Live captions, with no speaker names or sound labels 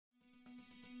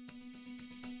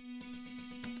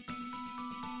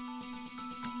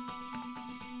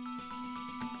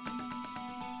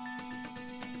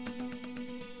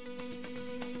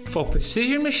For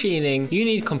precision machining, you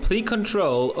need complete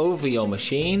control over your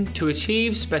machine to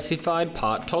achieve specified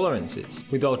part tolerances.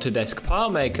 With Autodesk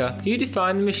PartMaker, you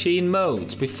define the machine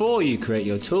modes before you create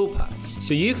your toolpaths,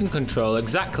 so you can control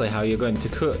exactly how you're going to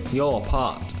cut your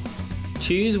part.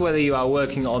 Choose whether you are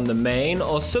working on the main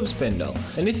or sub-spindle,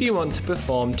 and if you want to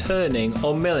perform turning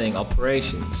or milling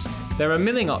operations. There are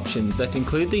milling options that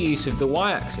include the use of the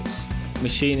Y-axis,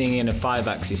 machining in a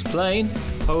 5-axis plane,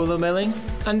 polar milling,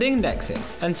 and indexing,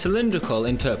 and cylindrical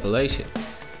interpolation.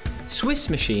 Swiss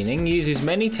machining uses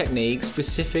many techniques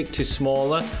specific to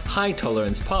smaller,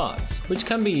 high-tolerance parts, which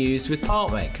can be used with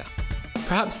PartMaker.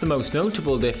 Perhaps the most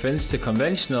notable difference to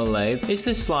conventional lathe is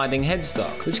the sliding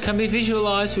headstock, which can be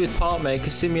visualized with PartMaker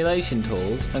simulation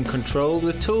tools and controlled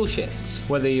with tool shifts,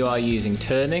 whether you are using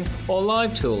turning or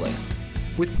live tooling.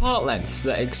 With part lengths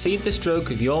that exceed the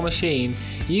stroke of your machine,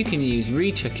 you can use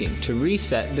rechucking to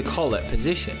reset the collet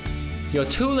position. Your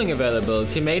tooling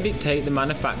availability may dictate the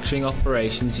manufacturing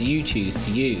operations you choose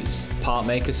to use.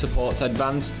 PartMaker supports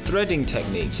advanced threading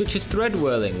techniques such as thread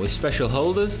whirling with special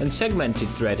holders and segmented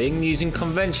threading using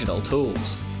conventional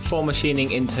tools. For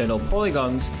machining internal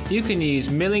polygons, you can use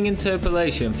milling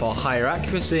interpolation for higher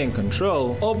accuracy and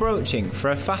control, or broaching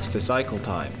for a faster cycle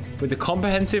time. With a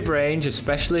comprehensive range of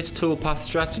specialist toolpath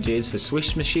strategies for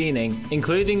Swiss machining,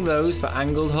 including those for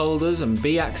angled holders and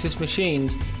B-axis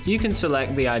machines, you can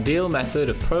select the ideal method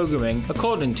of programming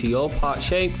according to your part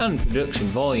shape and production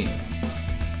volume.